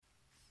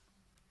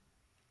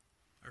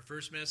Our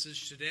first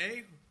message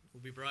today will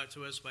be brought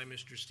to us by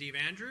Mr. Steve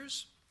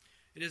Andrews.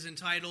 It is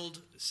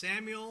entitled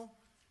Samuel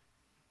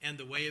and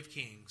the Way of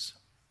Kings.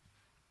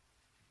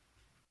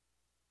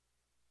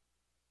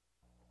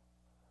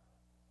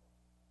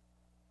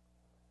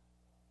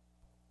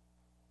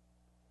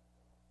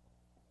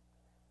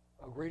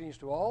 Greetings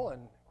to all,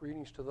 and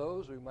greetings to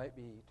those who might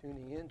be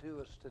tuning in to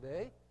us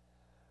today.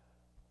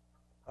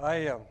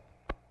 I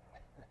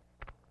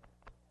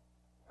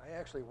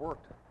actually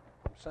worked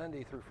from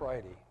Sunday through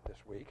Friday this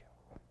week,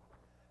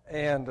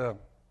 and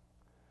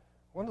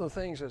one of the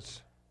things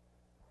that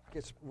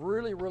gets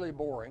really, really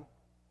boring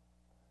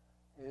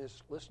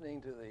is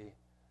listening to the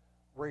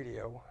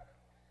radio.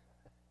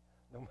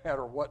 No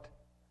matter what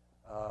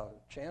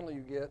channel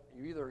you get,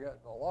 you either get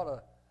a lot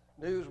of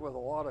news with a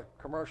lot of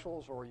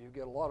commercials, or you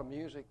get a lot of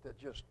music that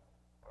just...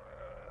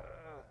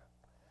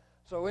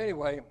 So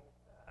anyway,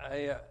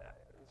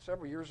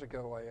 several years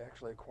ago, I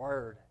actually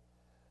acquired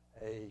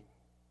a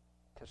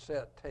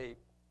cassette tape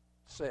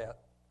set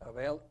of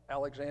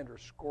Alexander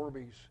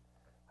Scourby's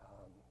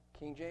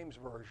King James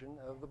Version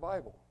of the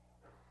Bible.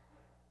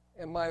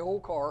 And my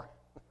old car,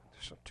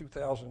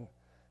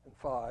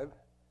 2005,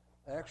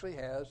 actually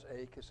has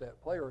a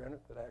cassette player in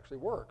it that actually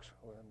works,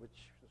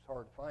 which is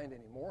hard to find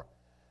anymore.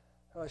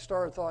 And I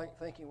started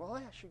thinking, well,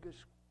 I should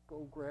just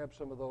go grab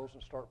some of those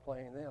and start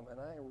playing them. And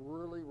I am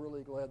really,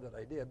 really glad that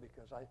I did,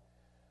 because I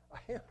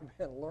have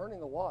been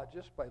learning a lot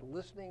just by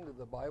listening to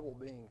the Bible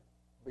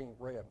being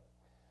read.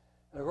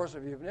 And of course,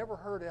 if you've never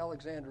heard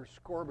Alexander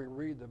Scourby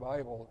read the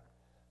Bible,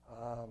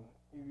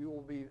 you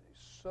will be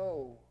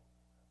so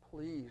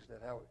pleased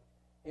at how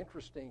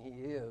interesting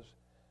he is.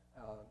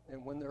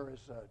 And when there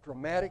is a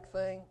dramatic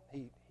thing,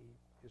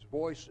 his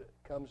voice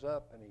comes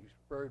up and he's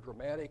very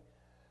dramatic.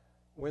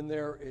 When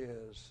there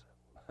is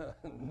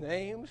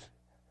names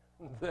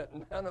that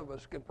none of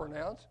us can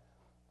pronounce,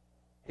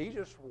 he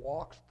just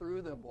walks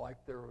through them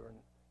like they're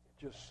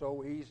just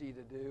so easy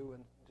to do,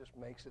 and just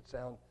makes it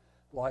sound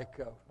like,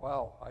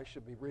 wow, I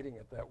should be reading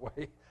it that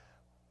way.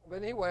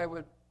 But anyway,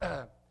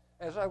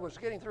 as I was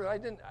getting through,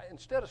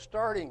 instead of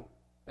starting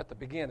at the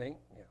beginning,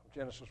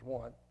 Genesis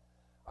 1,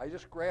 I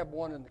just grabbed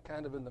one in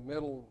the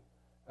middle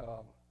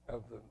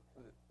of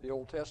the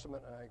Old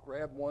Testament, and I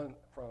grabbed one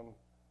from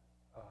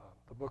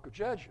the book of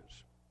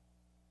Judges.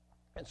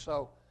 And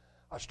so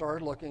I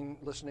started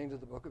listening to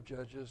the book of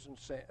Judges,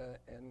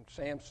 and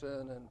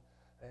Samson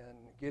and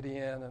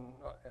Gideon and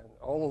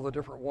all of the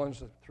different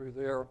ones through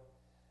there.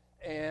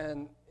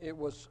 And it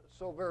was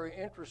so very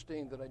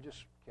interesting that I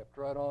just kept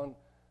right on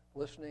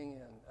listening,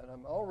 and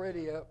I'm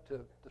already up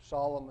to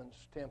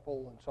Solomon's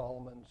temple and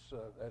Solomon's,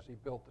 as he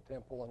built the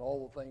temple and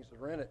all the things that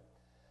are in it.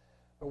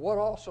 But what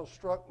also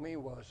struck me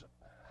was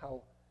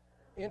how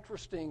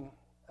interesting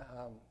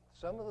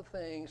some of the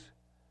things,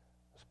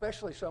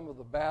 especially some of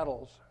the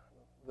battles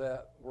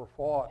that were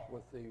fought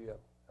with the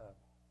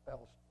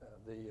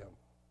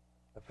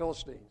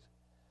Philistines,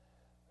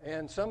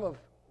 and some of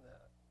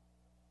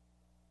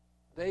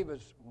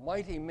David's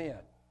mighty men.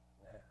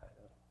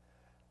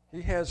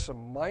 He has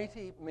some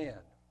mighty men.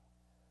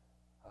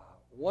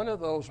 One of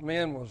those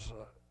men was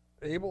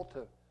able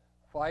to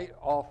fight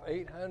off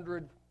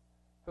 800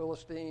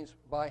 Philistines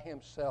by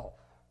himself,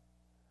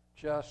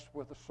 just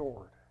with a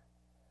sword.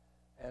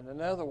 And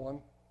another one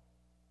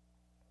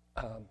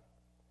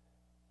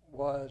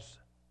was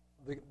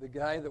the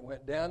guy that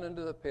went down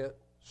into the pit,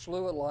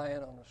 slew a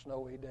lion on a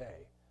snowy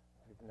day.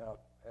 If you've not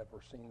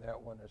ever seen that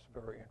one, it's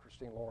very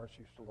interesting. Lawrence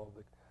used to love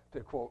to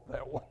quote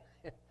that one.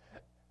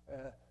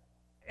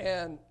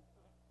 And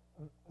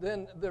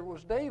then there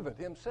was David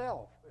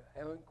himself.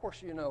 And of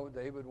course,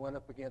 David went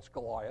up against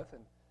Goliath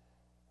and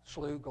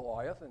slew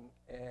Goliath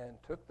and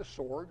took the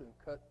sword and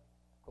cut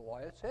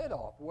Goliath's head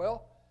off.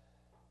 Well,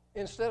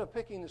 instead of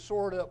picking the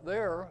sword up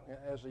there,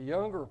 as a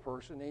younger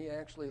person, he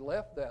actually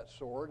left that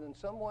sword and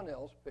someone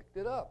else picked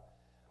it up.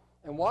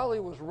 And while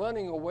he was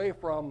running away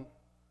from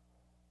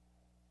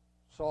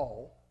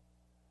Saul,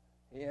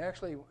 he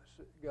actually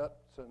got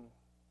some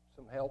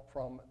help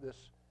from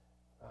this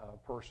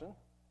person.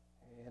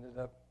 He ended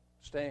up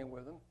staying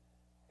with him,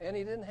 and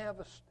he didn't have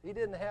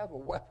a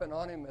weapon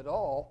on him at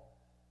all.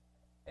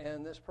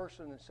 And this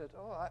person said,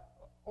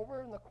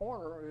 over in the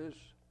corner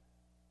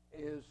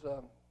is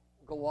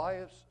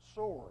Goliath's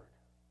sword.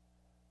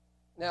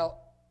 Now,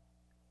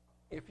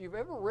 if you've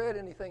ever read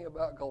anything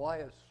about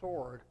Goliath's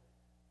sword,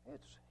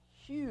 it's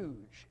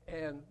huge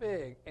and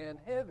big and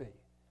heavy.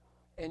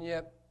 And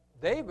yet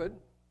David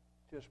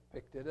just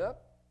picked it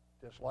up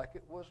just like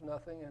it was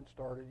nothing and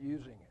started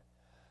using it.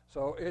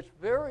 So it's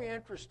very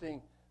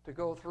interesting to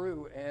go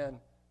through and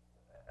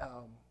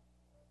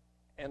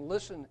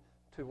listen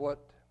to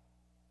what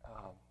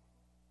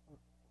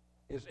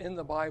is in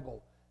the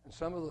Bible and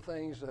some of the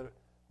things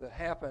that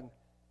happen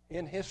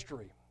in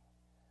history.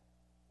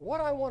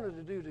 What I wanted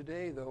to do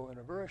today, though, in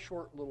a very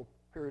short little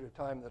period of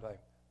time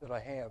that I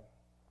have,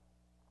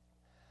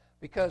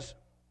 because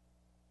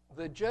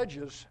the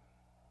judges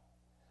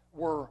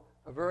were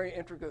a very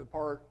intricate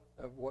part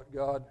of what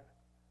God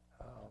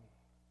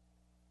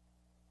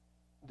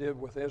did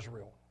with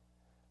Israel.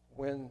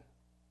 When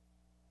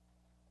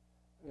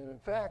And in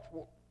fact,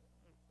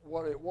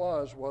 what it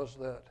was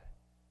that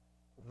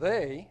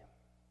they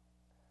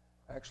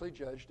actually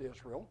judged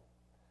Israel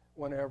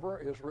whenever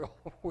Israel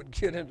would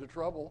get into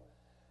trouble,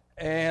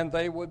 and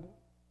they would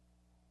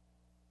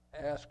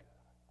ask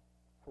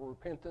for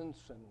repentance,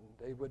 and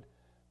they would,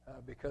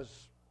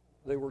 because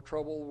they were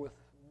troubled with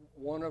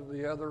one of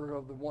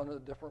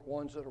the different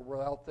ones that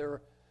were out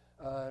there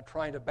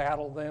trying to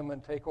battle them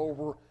and take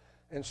over.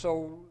 And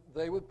so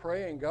they would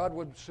pray, and God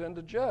would send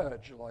a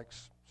judge like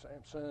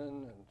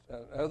Samson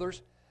and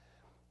others.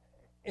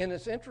 And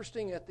it's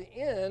interesting, at the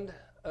end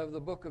of the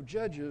book of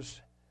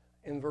Judges,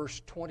 in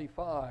verse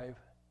 25,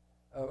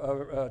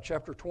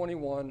 chapter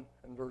 21,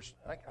 and verse,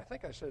 I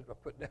think I said I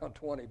put down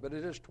 20, but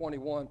it is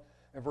 21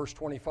 and verse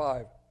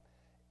 25.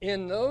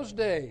 In those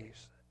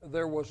days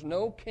there was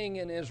no king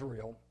in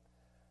Israel.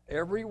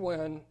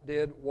 Everyone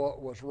did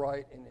what was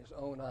right in his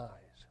own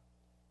eyes.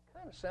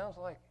 Kind of sounds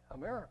like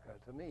America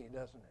to me,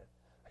 doesn't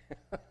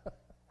it?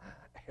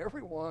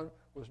 Everyone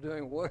was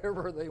doing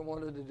whatever they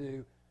wanted to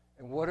do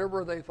and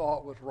whatever they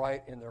thought was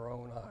right in their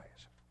own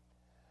eyes.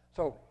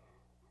 So,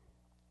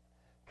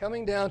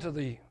 coming down to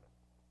the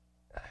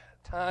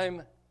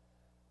time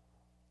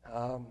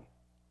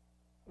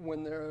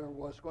when there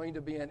was going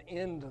to be an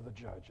end to the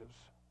judges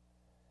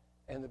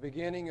and the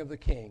beginning of the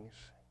kings,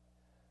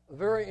 a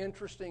very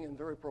interesting and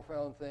very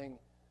profound thing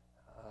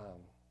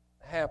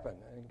happened,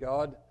 and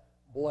God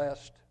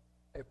blessed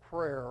a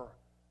prayer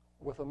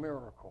with a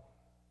miracle.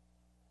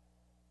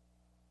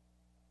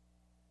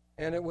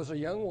 And it was a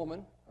young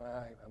woman.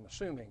 I'm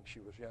assuming she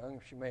was young.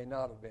 She may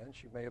not have been.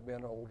 She may have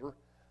been older.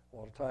 A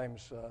lot of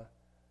times,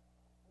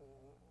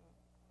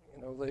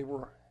 they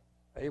were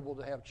able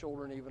to have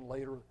children even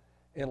later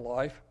in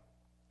life.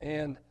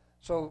 And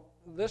so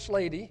this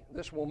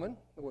woman,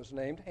 was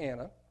named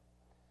Hannah,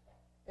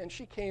 and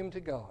she came to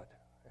God,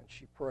 and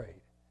she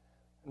prayed.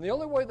 And the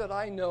only way that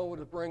I know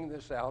to bring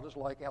this out is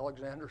like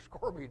Alexander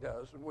Scorby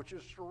does, which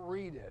is to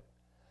read it.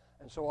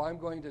 And so I'm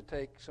going to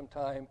take some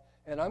time,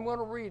 and I'm going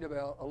to read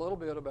a little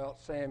bit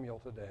about Samuel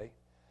today,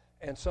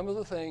 and some of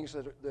the things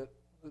that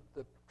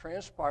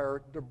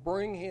transpired to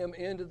bring him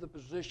into the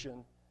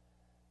position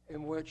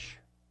in which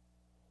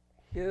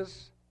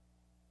his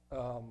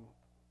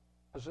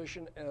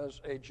position as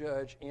a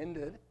judge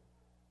ended,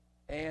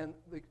 and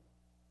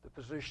the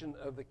position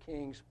of the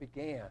kings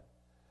began.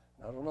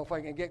 I don't know if I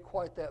can get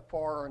quite that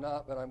far or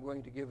not, but I'm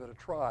going to give it a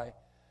try.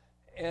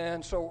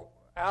 And so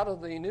out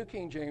of the New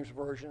King James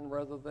Version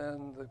rather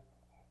than the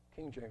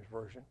King James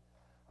Version,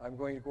 I'm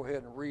going to go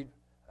ahead and read.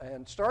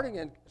 And starting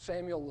in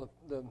Samuel,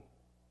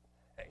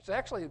 it's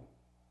actually,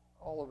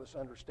 all of us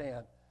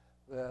understand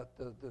that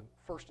the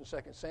 1st and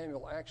 2nd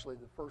Samuel, actually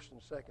the 1st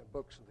and 2nd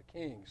books of the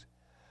Kings.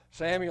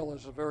 Samuel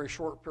is a very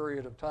short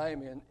period of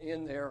time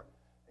in there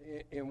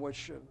in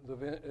which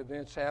the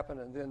events happen,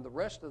 and then the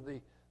rest of the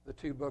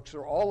two books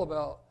are all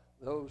about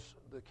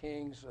the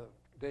kings of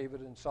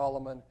David and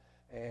Solomon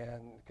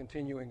and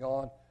continuing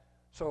on.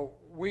 So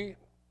we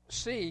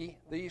see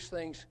these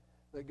things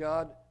that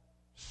God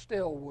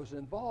still was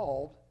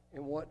involved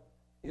in what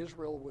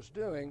Israel was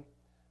doing,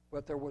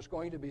 but there was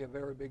going to be a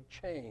very big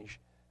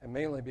change, and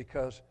mainly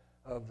because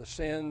of the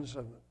sins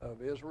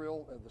of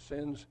Israel and the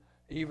sins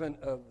even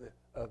of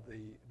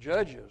the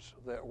judges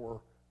that were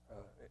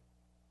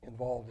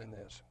involved in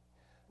this.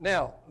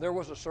 Now, there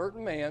was a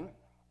certain man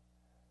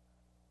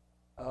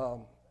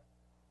of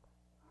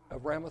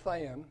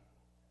Ramathaim,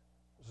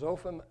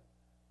 Zophim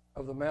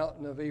of the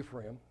mountain of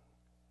Ephraim,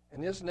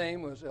 and his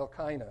name was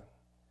Elkanah,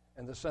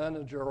 and the son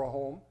of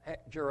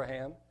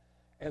Jeraham,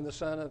 and the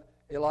son of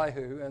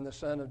Elihu, and the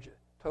son of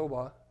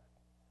Tobiah,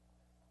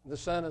 the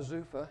son of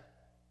Zuphah,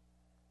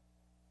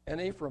 an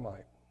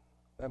Ephraimite.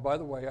 And by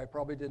the way, I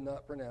probably did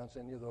not pronounce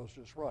any of those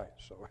just right,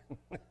 so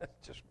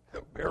just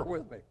bear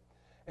with me.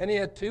 And he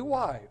had 2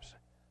 wives.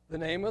 The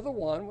name of the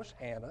one was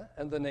Hannah,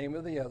 and the name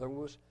of the other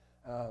was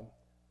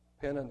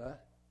Peninnah,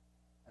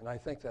 and I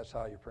think that's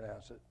how you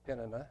pronounce it,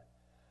 Peninnah.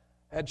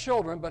 Had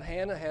children, but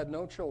Hannah had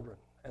no children.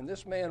 And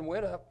this man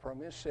went up from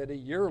his city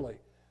yearly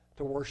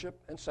to worship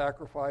and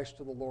sacrifice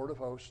to the Lord of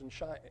hosts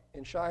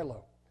in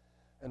Shiloh.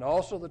 And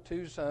also the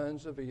 2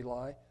 sons of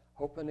Eli,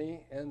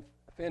 Hophni and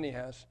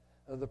Phinehas,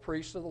 the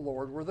priests of the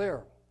Lord, were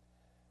there.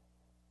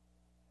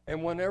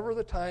 And whenever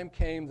the time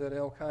came that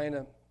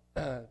Elkanah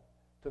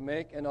to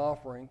make an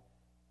offering,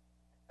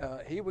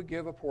 he would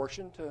give a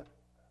portion to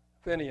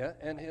Phinehas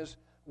and his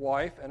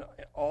wife and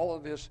all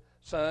of his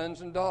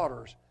sons and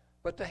daughters.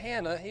 But to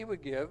Hannah he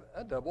would give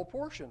a double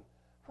portion,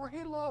 for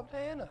he loved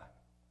Hannah.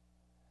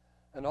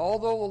 And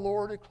although the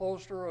Lord had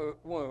closed her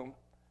womb,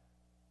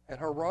 and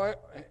her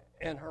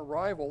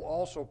rival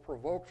also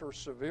provoked her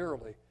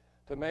severely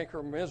to make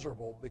her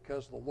miserable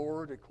because the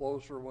Lord had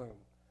closed her womb.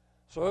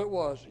 So it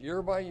was,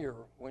 year by year,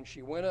 when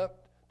she went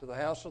up to the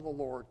house of the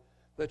Lord,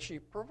 that she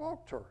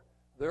provoked her.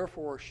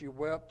 Therefore she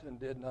wept and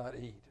did not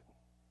eat.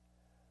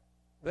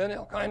 Then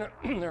Elkanah,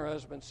 her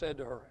husband, said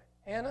to her,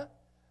 Hannah,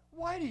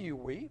 why do you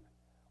weep?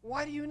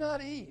 Why do you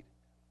not eat?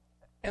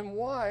 And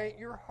why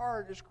your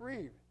heart is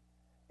grieved?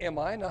 Am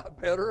I not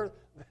better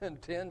than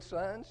 10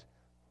 sons?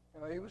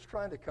 He was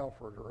trying to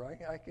comfort her.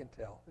 I can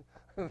tell.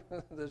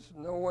 There's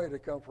no way to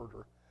comfort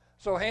her.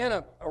 So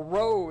Hannah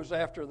arose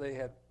after they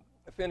had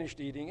finished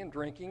eating and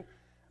drinking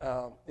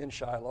in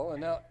Shiloh.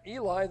 And now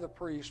Eli the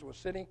priest was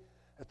sitting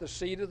at the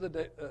seat of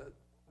the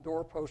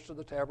doorpost of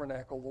the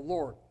tabernacle of the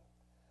Lord.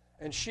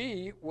 And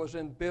she was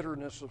in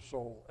bitterness of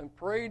soul and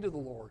prayed to the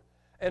Lord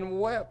and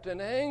wept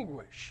in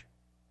anguish.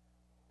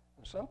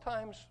 And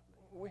sometimes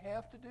we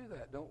have to do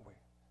that, don't we?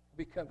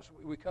 Because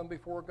we come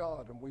before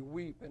God and we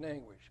weep in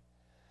anguish.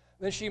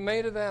 Then she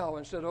made a vow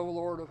and said, O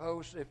Lord of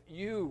hosts, if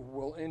you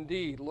will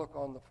indeed look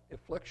on the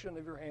affliction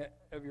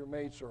of your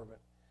maidservant,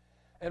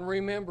 and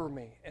remember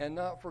me, and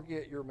not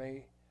forget your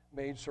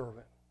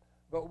maidservant,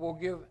 but will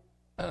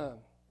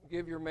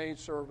give your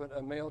maidservant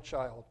a male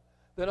child,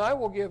 then I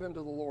will give him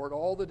to the Lord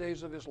all the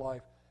days of his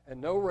life,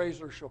 and no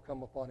razor shall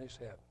come upon his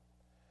head.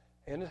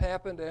 And it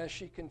happened as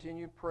she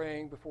continued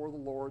praying before the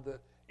Lord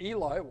that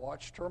Eli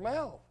watched her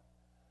mouth.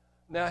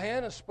 Now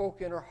Hannah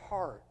spoke in her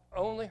heart,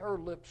 only her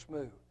lips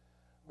moved,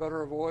 but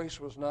her voice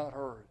was not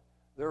heard.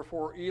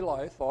 Therefore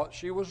Eli thought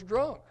she was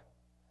drunk.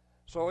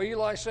 So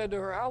Eli said to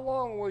her, How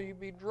long will you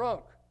be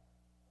drunk?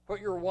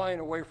 Put your wine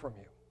away from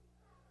you.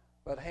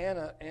 But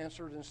Hannah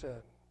answered and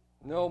said,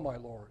 No, my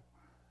Lord,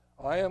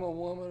 I am a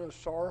woman of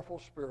sorrowful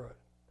spirit.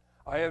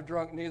 I have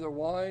drunk neither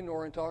wine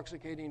nor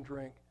intoxicating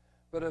drink,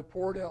 but have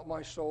poured out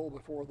my soul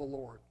before the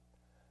Lord.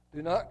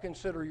 Do not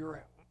consider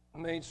your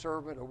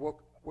maidservant a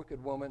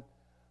wicked woman,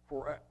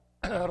 for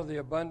out of the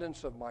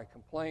abundance of my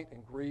complaint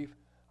and grief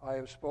I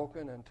have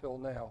spoken until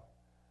now.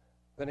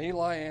 Then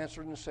Eli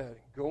answered and said,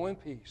 Go in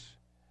peace,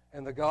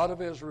 and the God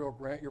of Israel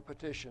grant your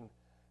petition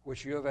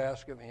which you have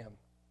asked of him.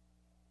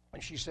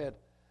 And she said,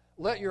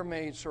 Let your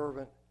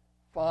maidservant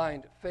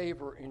find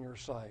favor in your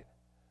sight.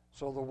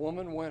 So the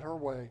woman went her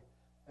way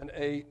and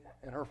ate,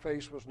 and her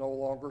face was no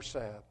longer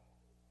sad.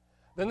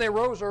 Then they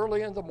rose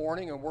early in the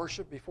morning and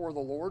worshipped before the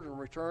Lord, and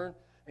returned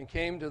and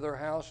came to their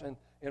house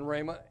in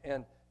Ramah.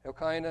 And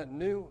Elkanah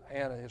knew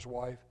Hannah his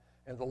wife,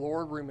 and the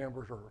Lord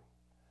remembered her.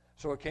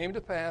 So it came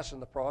to pass in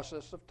the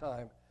process of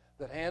time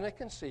that Hannah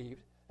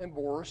conceived and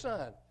bore a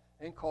son,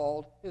 and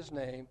called his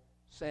name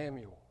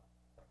Samuel.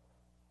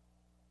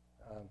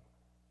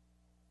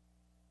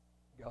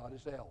 God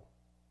is El.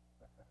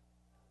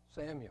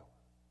 Samuel.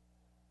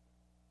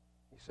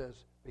 He says,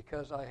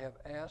 Because I have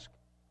asked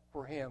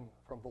for him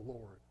from the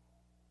Lord.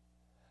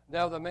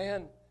 Now the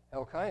man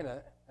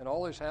Elkanah and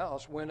all his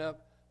house went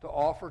up to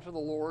offer to the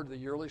Lord the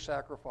yearly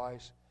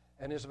sacrifice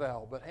and his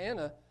vow. But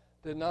Hannah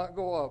did not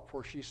go up,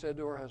 for she said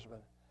to her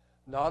husband,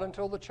 Not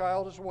until the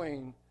child is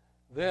weaned,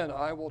 then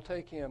I will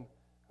take him,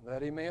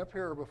 that he may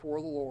appear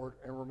before the Lord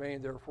and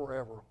remain there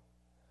forever.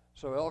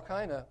 So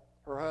Elkanah,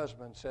 her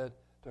husband, said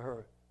to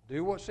her,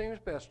 Do what seems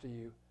best to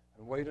you,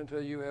 and wait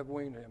until you have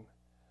weaned him.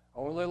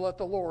 Only let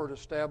the Lord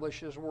establish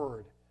his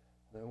word.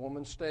 The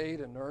woman stayed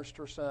and nursed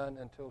her son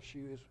until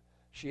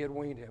she had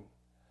weaned him.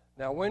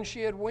 Now when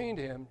she had weaned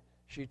him,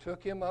 she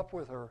took him up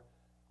with her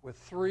with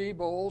 3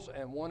 bowls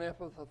and 1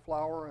 ephah of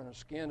flour and a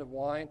skin of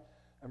wine,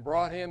 and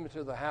brought him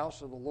to the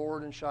house of the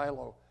Lord in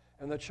Shiloh.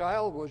 And the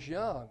child was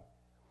young.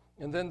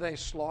 And then they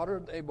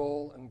slaughtered a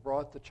bull and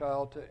brought the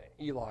child to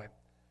Eli.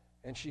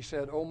 And she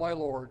said, O my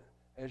Lord,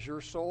 as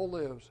your soul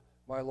lives,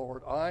 my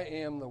Lord, I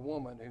am the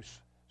woman who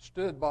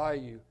stood by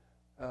you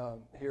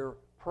here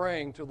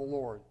praying to the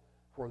Lord.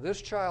 For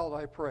this child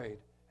I prayed,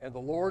 and the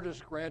Lord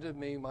has granted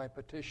me my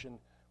petition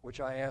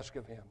which I ask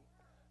of him.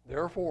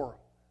 Therefore,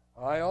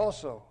 I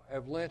also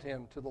have lent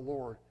him to the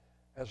Lord.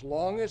 As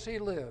long as he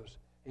lives,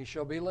 he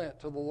shall be lent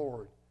to the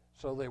Lord.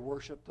 So they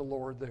worshiped the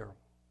Lord there.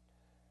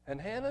 And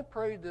Hannah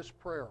prayed this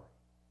prayer.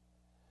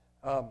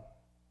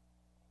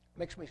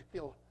 Makes me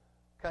feel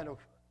kind of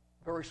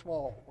very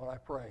small when I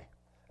pray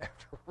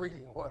after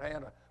reading what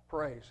Hannah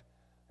prays.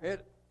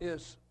 It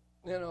is,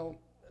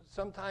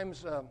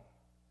 sometimes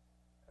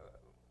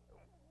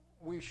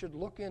we should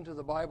look into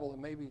the Bible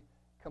and maybe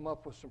come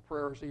up with some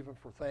prayers even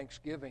for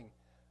Thanksgiving.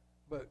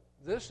 But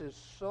this is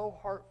so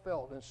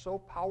heartfelt and so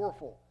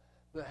powerful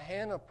that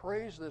Hannah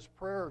prays this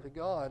prayer to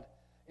God,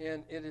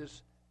 and it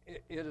is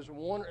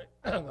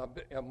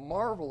a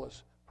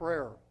marvelous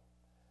prayer.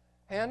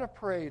 Hannah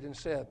prayed and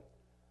said,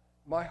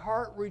 My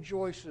heart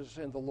rejoices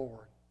in the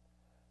Lord.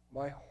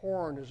 My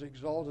horn is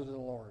exalted in the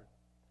Lord.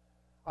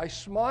 I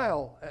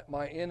smile at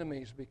my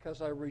enemies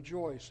because I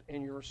rejoice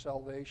in your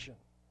salvation.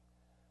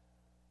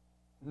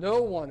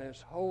 No one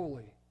is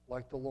holy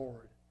like the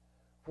Lord,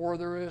 for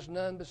there is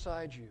none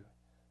beside you,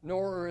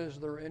 nor is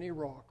there any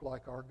rock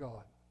like our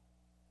God.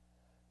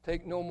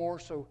 Talk no more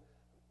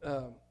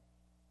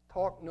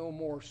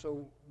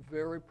so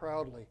very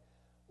proudly.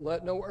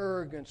 Let no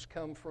arrogance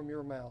come from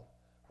your mouth,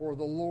 for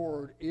the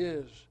Lord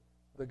is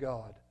the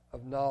God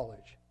of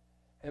knowledge,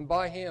 and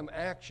by him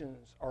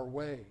actions are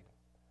weighed.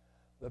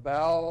 The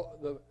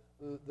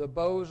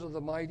bows of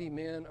the mighty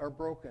men are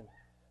broken,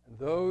 and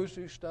those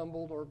who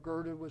stumbled are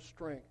girded with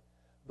strength.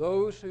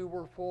 Those who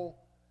were full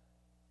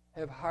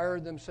have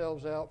hired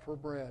themselves out for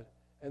bread,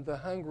 and the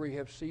hungry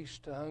have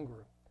ceased to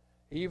hunger.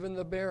 Even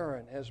the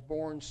barren has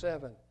borne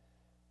 7,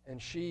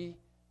 and she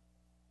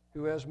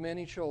who has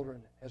many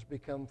children, has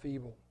become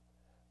feeble.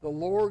 The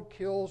Lord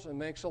kills and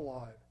makes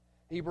alive.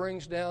 He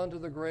brings down to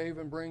the grave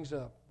and brings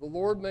up. The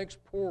Lord makes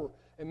poor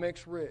and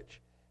makes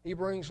rich. He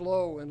brings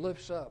low and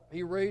lifts up.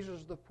 He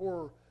raises the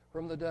poor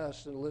from the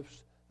dust and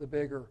lifts the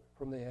beggar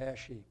from the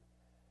ash heap,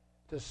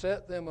 to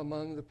set them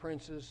among the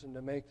princes and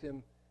to make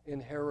them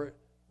inherit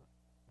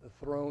the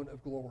throne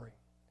of glory.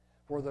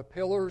 For the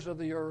pillars of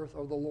the earth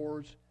are the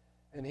Lord's,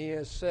 and he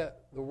has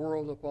set the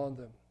world upon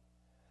them.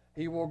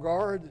 He will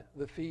guard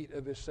the feet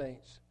of his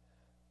saints,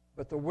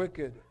 but the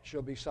wicked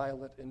shall be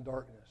silent in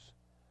darkness.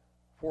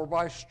 For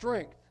by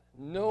strength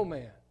no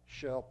man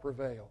shall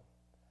prevail.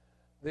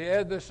 The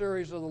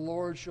adversaries of the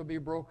Lord shall be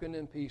broken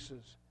in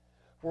pieces.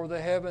 For the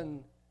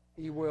heaven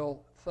he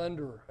will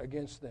thunder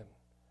against them.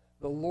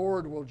 The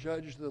Lord will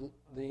judge the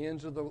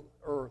ends of the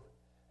earth,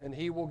 and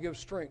he will give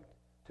strength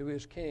to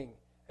his king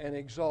and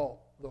exalt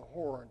the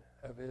horn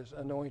of his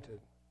anointed.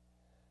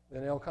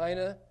 Then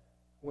Elkanah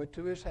went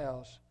to his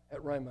house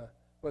at Ramah,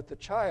 but the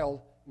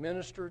child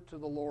ministered to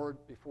the Lord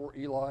before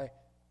Eli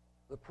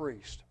the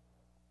priest.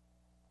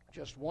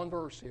 Just one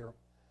verse here.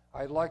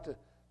 I'd like to,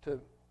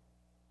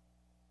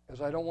 as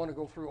I don't want to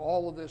go through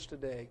all of this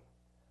today,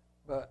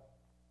 but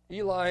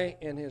Eli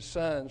and his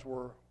sons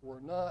were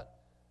not,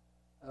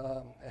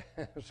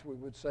 as we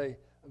would say,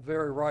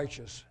 very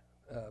righteous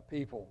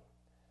people.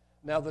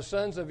 Now the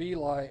sons of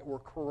Eli were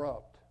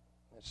corrupt,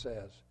 it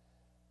says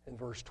in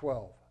verse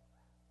 12.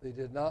 They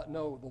did not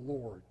know the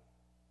Lord.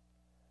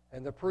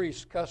 And the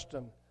priest's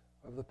custom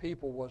of the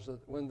people was that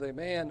when the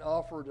man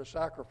offered a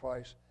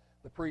sacrifice,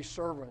 the priest's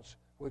servants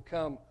would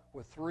come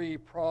with 3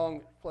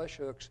 pronged flesh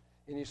hooks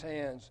in his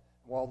hands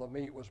while the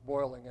meat was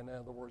boiling. In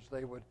other words,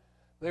 they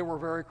were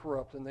very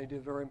corrupt, and they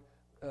did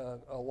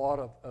a lot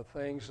of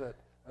things that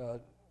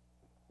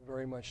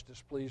very much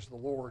displeased the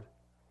Lord.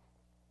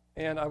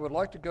 And I would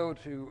like to go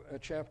to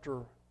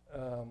chapter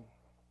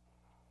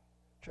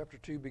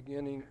 2,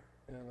 beginning,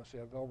 and let's see,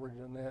 I've already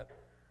done that.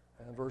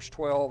 And verse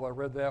 12, I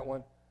read that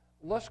one.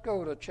 Let's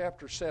go to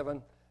chapter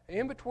 7.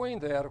 In between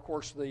that, of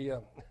course,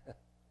 the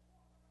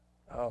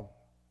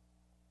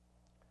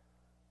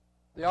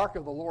Ark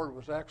of the Lord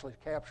was actually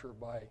captured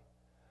by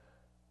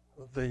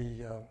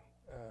the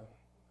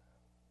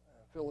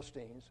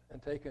Philistines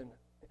and taken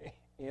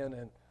in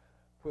and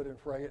put in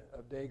freight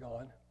of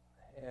Dagon.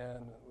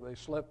 And they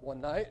slept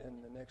one night,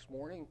 and the next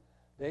morning,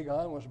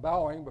 Dagon was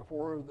bowing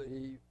before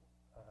the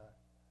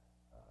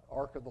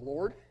Ark of the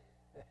Lord.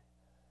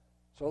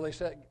 So they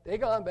set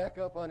Dagon back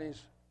up on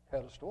his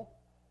pedestal.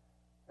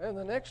 And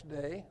the next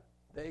day,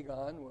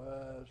 Dagon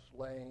was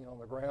laying on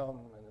the ground,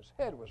 and his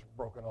head was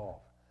broken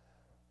off.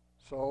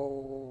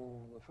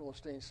 So the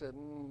Philistines said,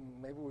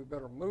 maybe we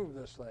better move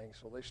this thing.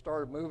 So they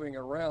started moving it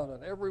around,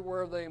 and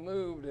everywhere they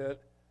moved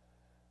it,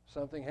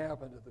 something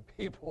happened to the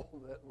people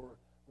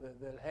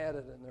that had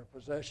it in their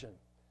possession.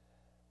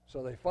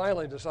 So they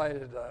finally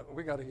decided,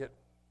 we got to get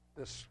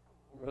this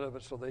rid of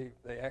it. So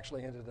they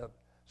actually ended up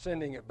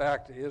sending it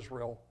back to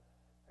Israel,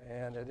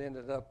 and it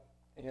ended up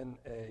in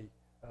a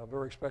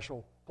very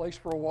special place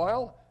for a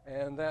while,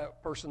 and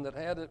that person that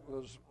had it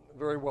was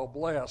very well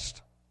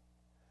blessed.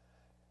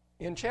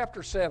 In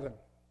chapter 7,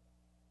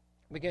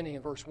 beginning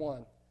in verse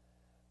 1,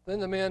 then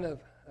the men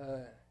of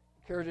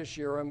Kirjath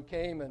Jearim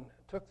came and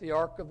took the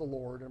ark of the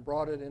Lord and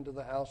brought it into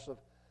the house of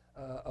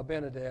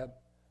Abinadab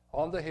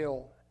on the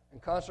hill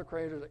and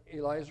consecrated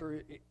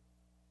Eleazar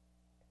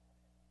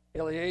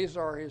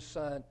his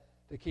son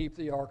to keep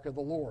the ark of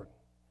the Lord.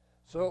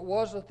 So it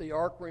was that the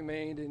ark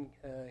remained in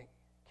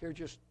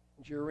Kirjath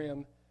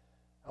Jearim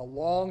a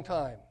long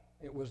time.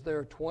 It was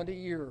there 20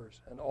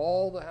 years, and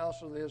all the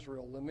house of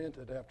Israel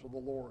lamented after the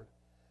Lord.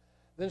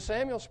 Then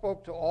Samuel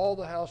spoke to all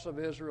the house of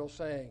Israel,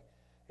 saying,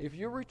 if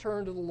you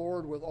return to the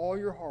Lord with all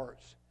your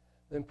hearts,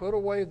 then put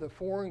away the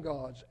foreign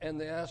gods and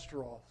the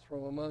Ashtaroth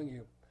from among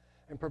you,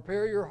 and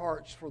prepare your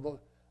hearts for the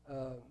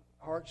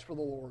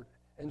Lord,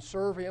 and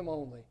serve him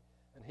only,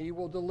 and he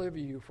will deliver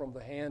you from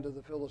the hand of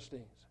the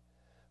Philistines.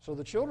 So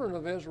the children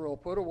of Israel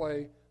put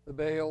away the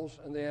Baals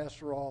and the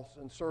Ashtaroths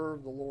and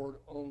served the Lord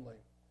only.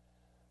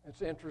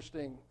 It's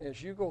interesting,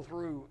 as you go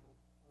through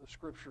the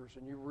scriptures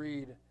and you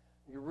read,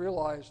 you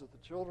realize that the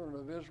children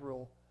of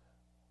Israel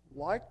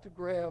like to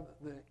grab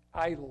the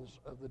idols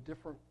of the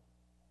different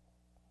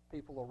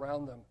people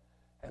around them,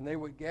 and they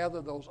would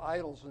gather those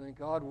idols, and then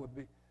God would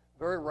be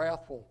very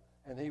wrathful,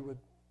 and he would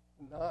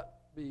not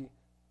be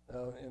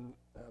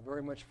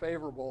very much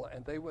favorable,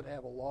 and they would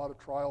have a lot of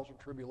trials and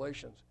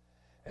tribulations.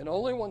 And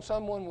only when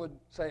someone would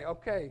say,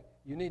 okay,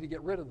 you need to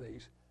get rid of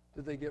these,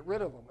 did they get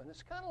rid of them. And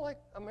it's kind of like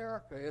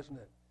America, isn't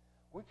it?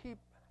 We keep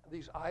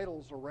these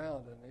idols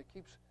around, and it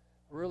keeps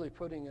really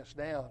putting us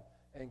down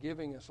and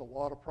giving us a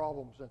lot of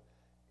problems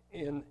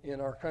in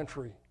our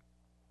country.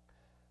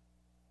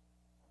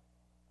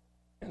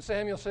 And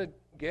Samuel said,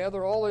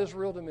 gather all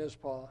Israel to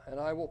Mizpah,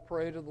 and I will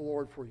pray to the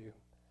Lord for you.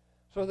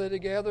 So they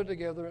gathered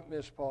together at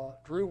Mizpah,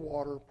 drew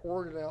water,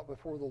 poured it out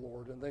before the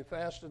Lord, and they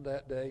fasted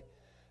that day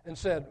and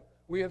said,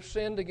 we have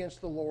sinned against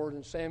the Lord.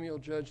 And Samuel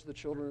judged the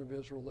children of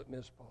Israel at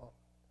Mizpah.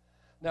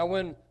 Now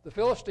when the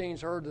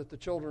Philistines heard that the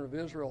children of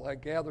Israel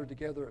had gathered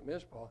together at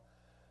Mizpah,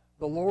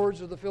 the lords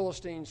of the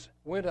Philistines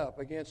went up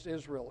against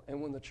Israel, and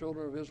when the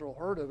children of Israel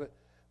heard of it,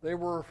 they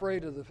were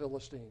afraid of the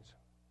Philistines.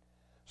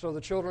 So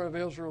the children of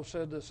Israel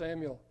said to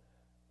Samuel,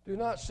 "Do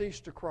not cease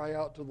to cry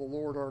out to the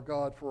Lord our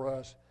God for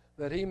us,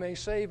 that he may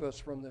save us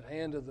from the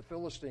hand of the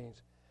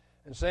Philistines."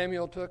 And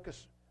Samuel took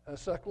a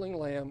suckling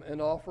lamb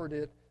and offered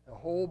it a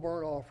whole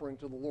burnt offering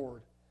to the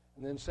Lord.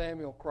 And then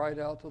Samuel cried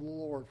out to the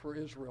Lord for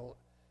Israel,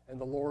 and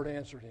the Lord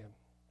answered him.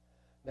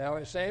 Now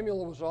as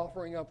Samuel was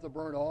offering up the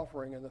burnt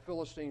offering, and the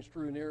Philistines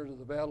drew near to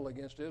the battle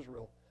against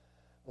Israel,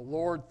 the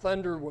Lord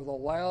thundered with a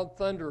loud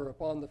thunder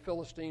upon the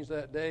Philistines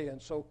that day,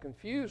 and so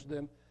confused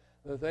them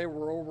that they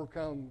were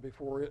overcome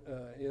before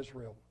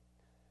Israel.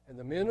 And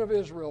the men of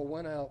Israel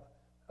went out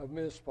of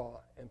Mizpah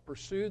and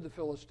pursued the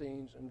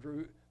Philistines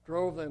and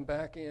drove them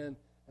back in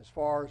as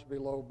far as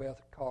below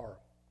Beth-kar.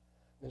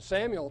 Then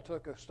Samuel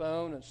took a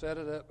stone and set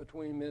it up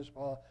between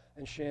Mizpah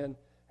and Shen,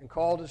 and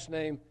called its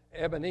name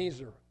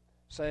Ebenezer,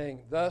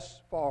 saying, "Thus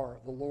far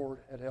the Lord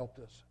had helped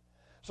us."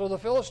 So the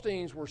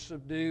Philistines were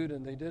subdued,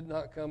 and they did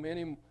not come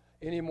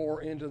any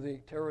more into the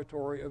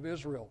territory of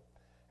Israel.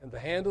 And the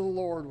hand of the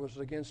Lord was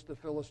against the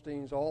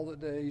Philistines all the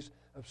days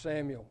of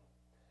Samuel.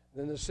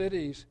 Then the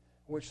cities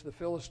which the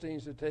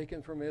Philistines had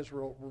taken from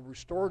Israel were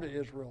restored to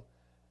Israel,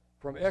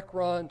 from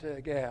Ekron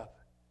to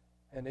Gath.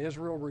 And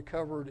Israel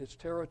recovered its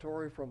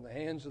territory from the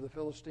hands of the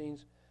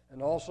Philistines,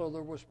 and also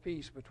there was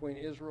peace between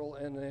Israel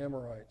and the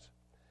Amorites.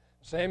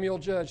 Samuel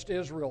judged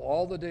Israel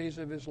all the days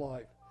of his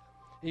life.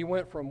 He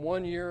went from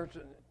 1 year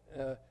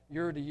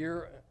to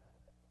year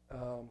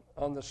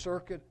on the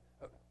circuit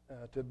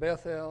to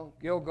Bethel,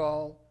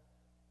 Gilgal,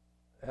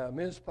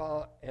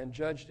 Mizpah, and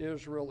judged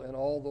Israel in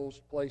all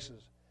those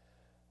places.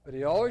 But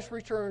he always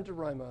returned to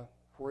Ramah,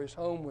 for his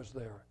home was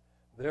there.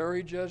 There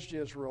he judged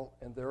Israel,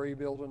 and there he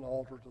built an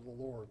altar to the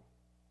Lord.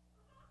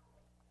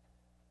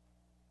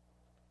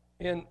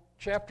 In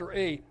chapter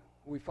 8,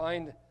 we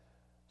find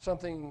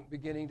something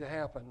beginning to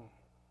happen.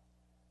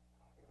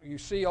 You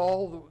see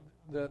all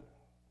that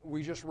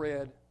we just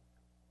read,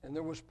 and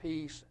there was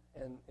peace,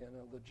 and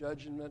the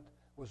judgment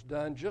was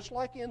done, just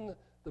like in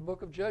the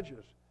book of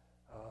Judges.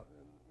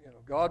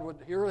 God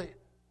would hear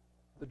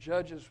the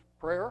judge's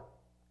prayer.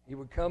 He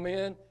would come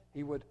in.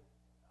 He would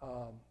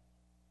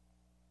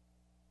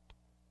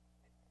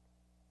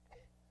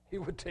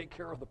take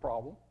care of the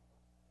problem,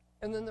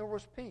 and then there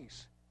was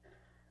peace.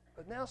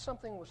 But now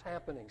something was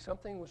happening.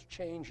 Something was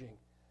changing,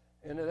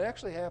 and it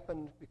actually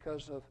happened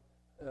because of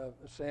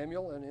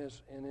Samuel and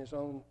his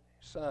own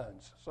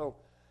sons. So,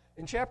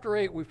 in chapter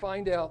 8, we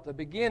find out the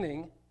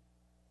beginning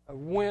of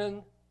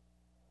when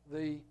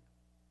the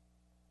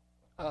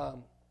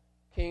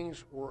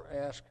kings were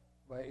asked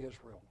by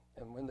Israel,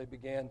 and when they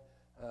began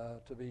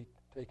to be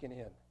taken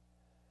in.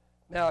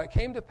 Now it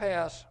came to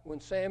pass, when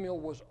Samuel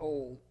was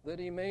old, that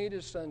he made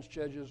his sons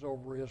judges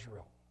over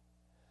Israel.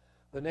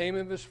 The name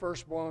of his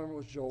firstborn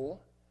was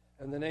Joel,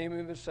 and the name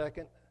of his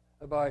second,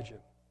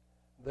 Abijah.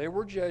 They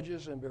were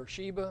judges in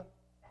Beersheba,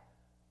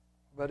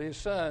 but his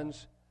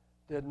sons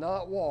did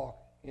not walk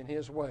in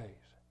his ways.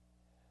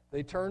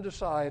 They turned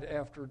aside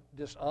after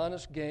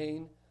dishonest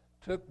gain,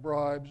 took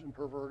bribes, and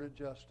perverted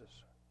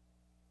justice.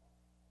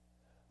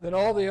 Then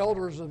all the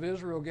elders of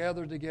Israel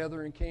gathered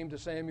together and came to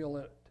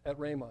Samuel at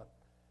Ramah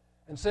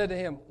and said to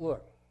him,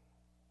 "Look,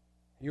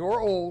 you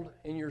are old,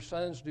 and your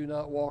sons do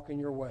not walk in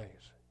your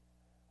ways.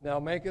 Now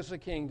make us a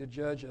king to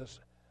judge us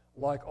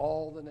like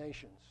all the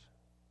nations."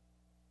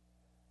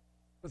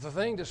 But the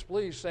thing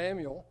displeased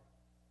Samuel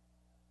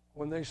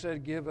when they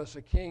said, "Give us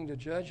a king to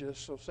judge us."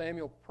 So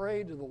Samuel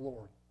prayed to the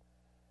Lord.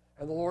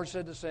 And the Lord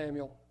said to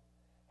Samuel,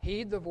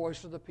 "Heed the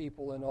voice of the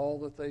people in all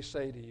that they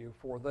say to you,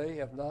 for they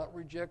have not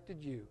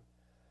rejected you,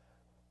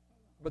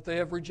 but they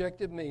have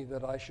rejected me,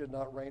 that I should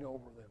not reign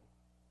over them."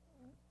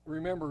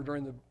 Remember,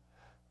 during the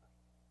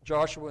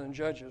Joshua and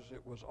Judges,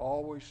 it was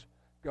always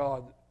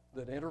God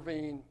that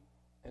intervened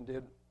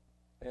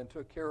and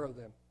took care of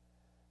them.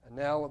 And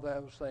now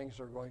those things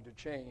are going to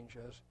change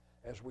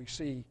as we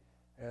see,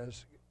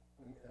 as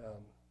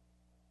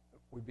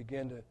we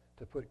begin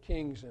to put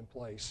kings in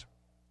place.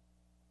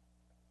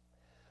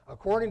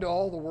 "According to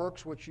all the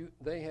works which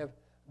they have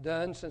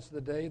done since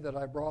the day that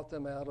I brought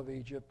them out of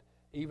Egypt,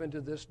 even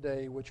to this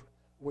day, which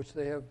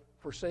they have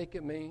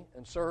forsaken me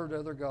and served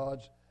other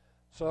gods,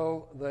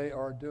 so they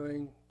are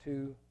doing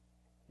to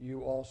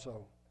you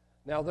also.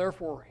 Now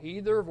therefore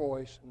heed their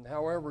voice, and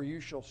however you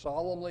shall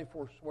solemnly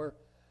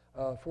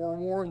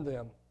forewarn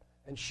them,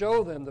 and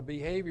show them the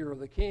behavior of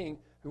the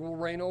king who will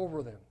reign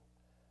over them."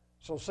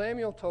 So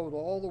Samuel told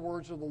all the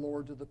words of the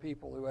Lord to the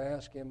people who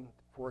asked him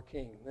for a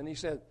king. Then he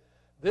said,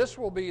 "This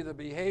will be the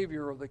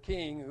behavior of the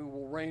king who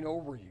will reign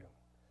over you.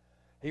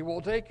 He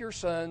will take your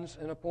sons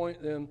and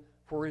appoint them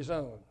for his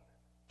own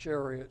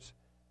chariots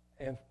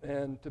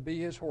and to be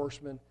his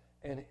horsemen,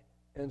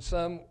 and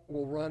some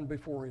will run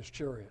before his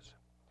chariots.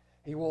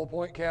 He will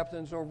appoint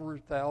captains over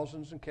his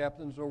thousands and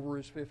captains over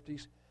his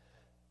 50s,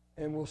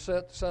 and will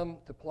set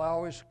some to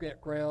plow his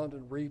ground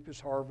and reap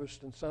his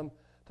harvest, and some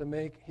to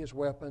make his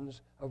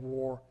weapons of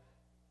war,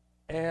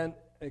 and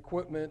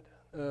equipment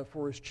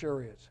for his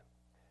chariots.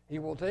 He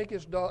will take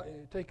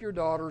your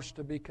daughters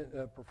to be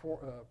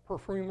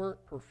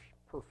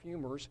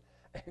perfumers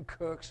and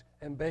cooks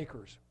and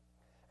bakers.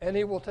 And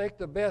he will take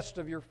the best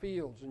of your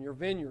fields and your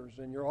vineyards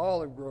and your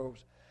olive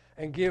groves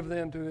and give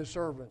them to his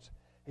servants.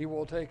 He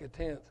will take a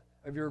tenth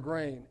of your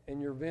grain and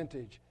your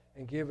vintage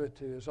and give it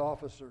to his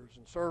officers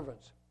and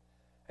servants.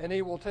 And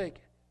he will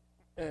take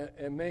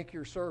and make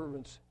your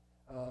servants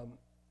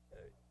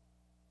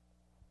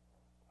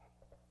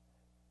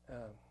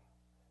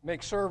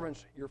make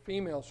servants, your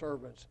female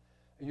servants,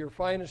 your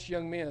finest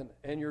young men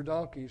and your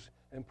donkeys,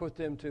 and put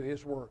them to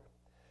his work.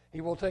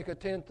 He will take a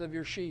tenth of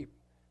your sheep,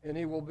 and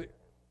you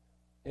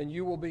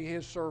will be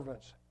his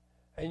servants.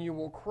 And you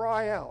will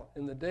cry out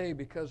in the day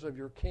because of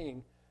your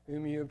king,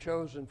 whom you have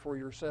chosen for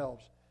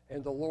yourselves,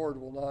 and the Lord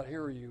will not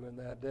hear you in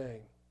that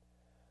day.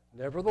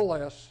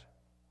 Nevertheless,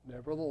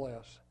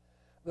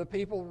 the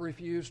people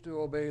refused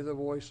to obey the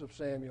voice of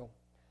Samuel,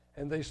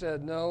 and they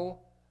said, "No,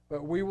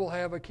 but we will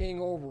have a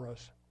king over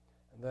us,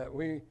 and that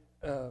we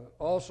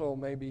also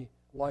may be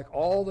like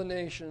all the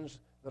nations,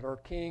 that our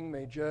king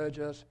may judge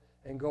us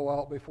and go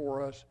out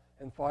before us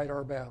and fight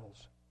our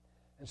battles."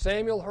 And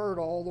Samuel heard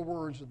all the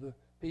words of the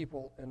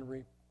people,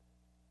 and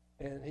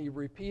he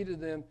repeated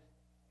them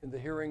in the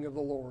hearing of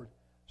the Lord.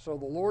 So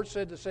the Lord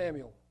said to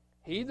Samuel,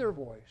 "Heed their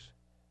voice,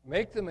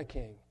 make them a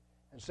king."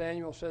 And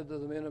Samuel said to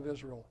the men of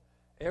Israel,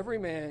 "Every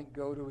man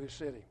go to his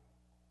city."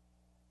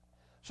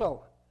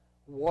 So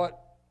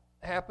what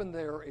happened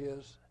there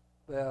is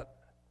that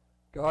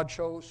God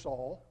chose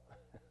Saul,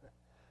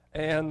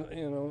 and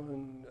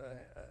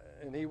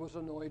he was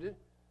anointed.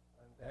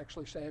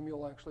 Actually, Samuel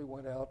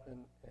went out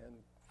and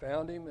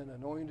found him and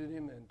anointed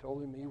him and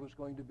told him he was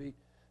going to be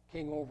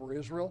king over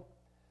Israel.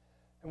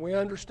 And we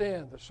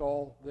understand that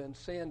Saul then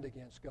sinned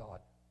against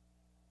God,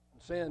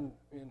 and sinned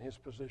in his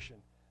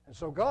position. And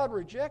so God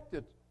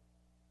rejected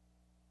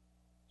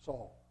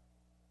Saul.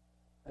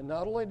 And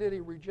not only did he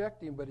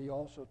reject him, but he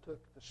also took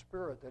the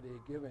spirit that he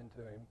had given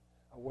to him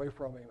away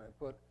from him and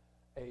put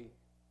a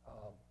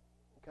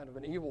kind of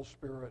an evil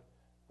spirit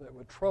that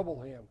would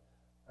trouble him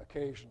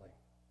occasionally.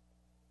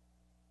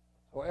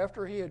 So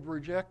after he had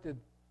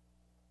rejected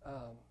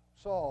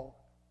Saul,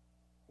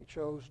 he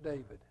chose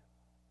David.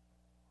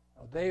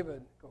 Now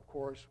David, of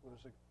course,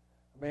 was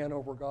a man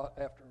over God,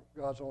 after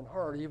God's own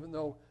heart, even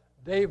though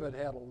David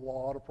had a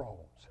lot of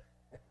problems.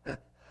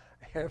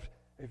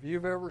 If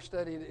you've ever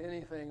studied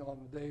anything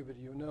on David,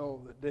 you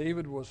know that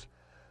David was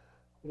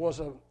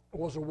a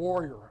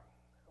warrior,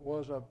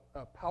 was a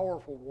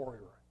powerful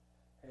warrior.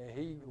 And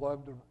he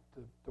loved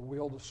to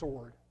wield a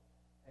sword.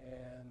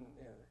 And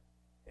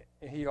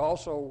he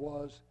also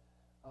was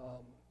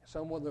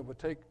someone that would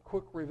take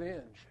quick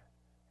revenge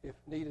if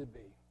needed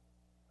be.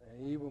 And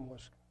he even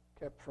was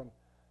kept from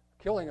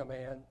killing a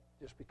man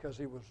just because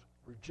he was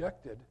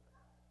rejected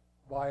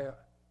by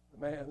the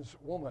man's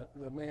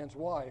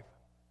wife,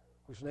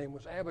 whose name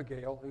was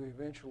Abigail, who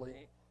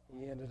eventually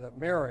he ended up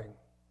marrying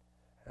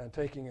and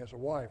taking as a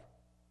wife.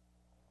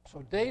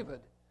 So David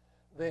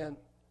then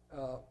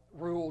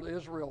ruled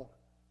Israel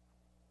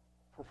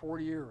for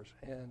 40 years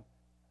and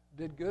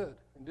did good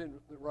and did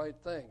the right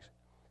things.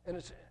 And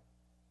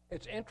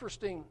it's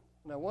interesting,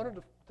 and I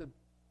wanted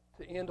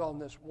to end on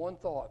this one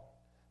thought,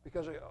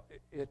 because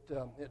it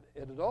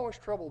had always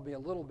troubled me a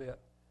little bit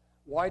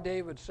why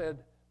David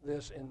said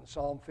this in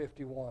Psalm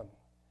 51.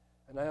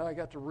 And now I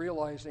got to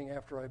realizing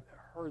after I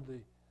heard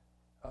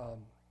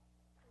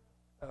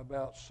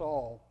about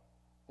Saul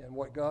and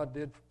what God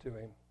did to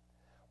him,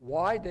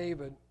 why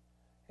David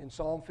in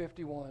Psalm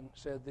 51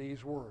 said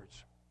these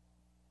words,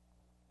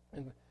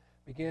 and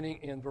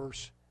beginning in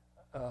verse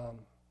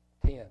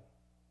 10.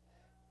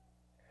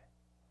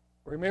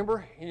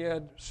 Remember, he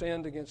had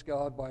sinned against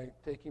God by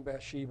taking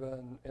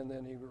Bathsheba, and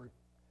then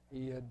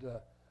he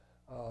had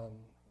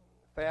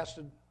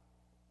fasted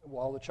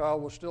while the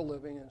child was still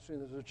living, and as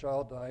soon as the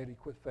child died, he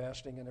quit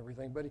fasting and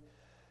everything. But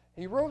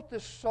he wrote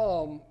this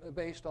psalm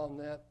based on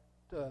that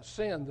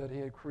sin that he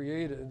had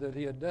created, that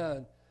he had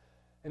done.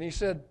 And he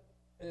said,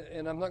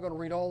 and I'm not going to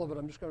read all of it,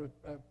 I'm just going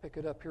to pick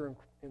it up here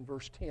in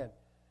verse 10.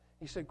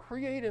 He said,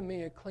 "Create in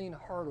me a clean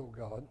heart, O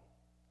God,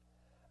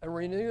 and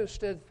renew a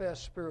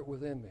steadfast spirit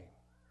within me.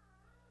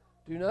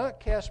 Do not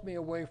cast me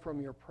away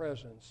from your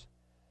presence,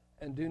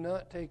 and do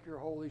not take your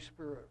Holy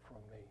Spirit from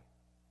me."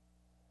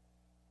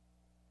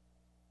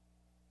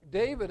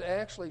 David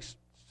actually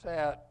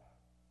sat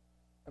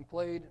and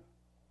played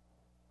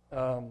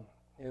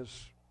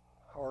his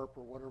harp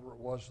or whatever it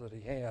was that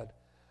he had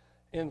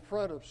in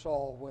front of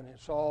Saul when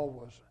Saul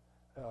was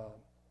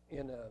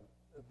in a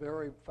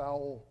very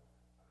foul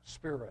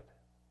spirit.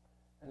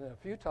 And a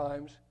few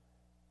times,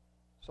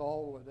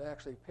 Saul would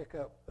actually pick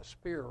up a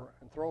spear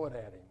and throw it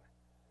at him.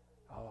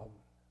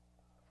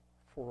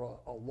 For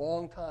a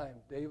long time,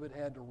 David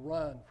had to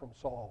run from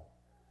Saul.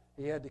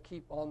 He had to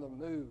keep on the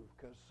move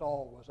because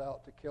Saul was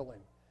out to kill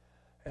him.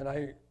 And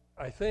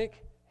I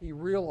think he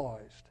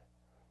realized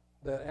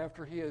that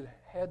after he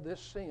had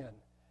this sin,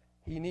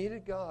 he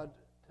needed God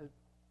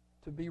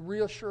to be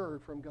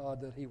reassured from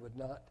God that he would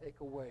not take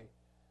away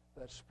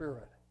that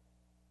Spirit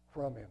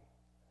from Him.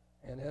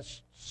 And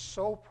it's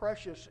so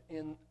precious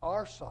in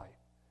our sight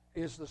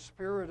is the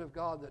Spirit of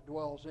God that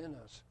dwells in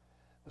us,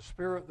 the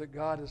Spirit that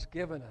God has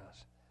given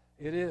us.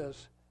 It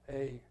is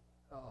a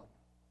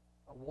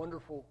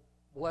wonderful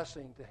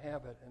blessing to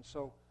have it, and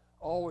so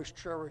always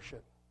cherish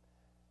it.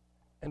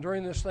 And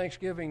during this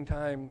Thanksgiving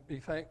time, be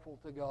thankful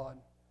to God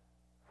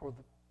for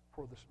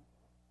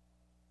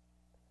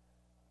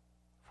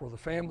the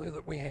family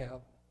that we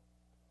have,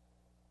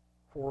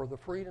 for the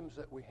freedoms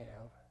that we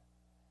have,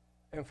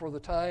 and for the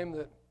time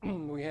that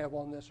we have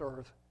on this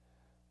earth,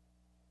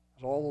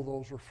 as all of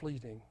those are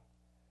fleeting.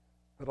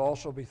 But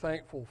also be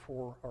thankful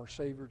for our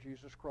Savior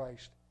Jesus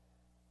Christ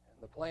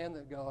and the plan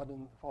that God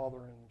and the Father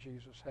and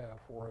Jesus have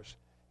for us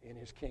in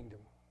His kingdom.